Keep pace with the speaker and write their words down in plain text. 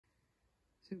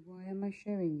So why am I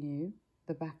showing you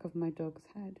the back of my dog's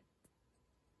head?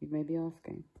 You may be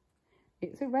asking.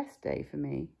 It's a rest day for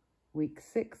me, week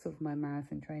 6 of my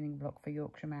marathon training block for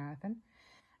Yorkshire Marathon,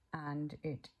 and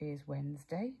it is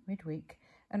Wednesday, midweek,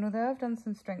 and although I've done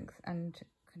some strength and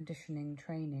conditioning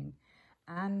training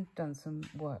and done some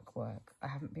work, I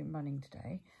haven't been running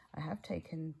today. I have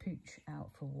taken Pooch out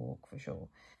for a walk for sure,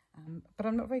 but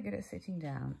I'm not very good at sitting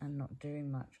down and not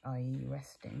doing much, i.e.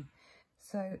 resting.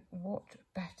 So what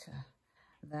better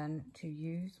than to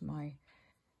use my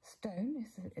stone,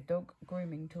 this is a dog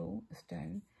grooming tool, a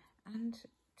stone, and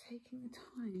taking the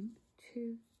time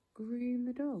to groom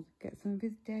the dog, get some of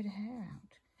his dead hair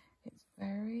out. It's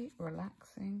very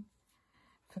relaxing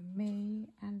for me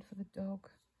and for the dog,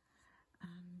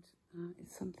 and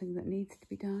it's something that needs to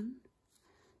be done.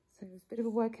 So it's a bit of a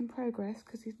work in progress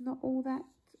because he's not all that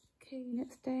keen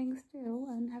at staying still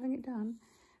and having it done,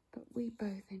 but we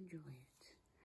both enjoy it.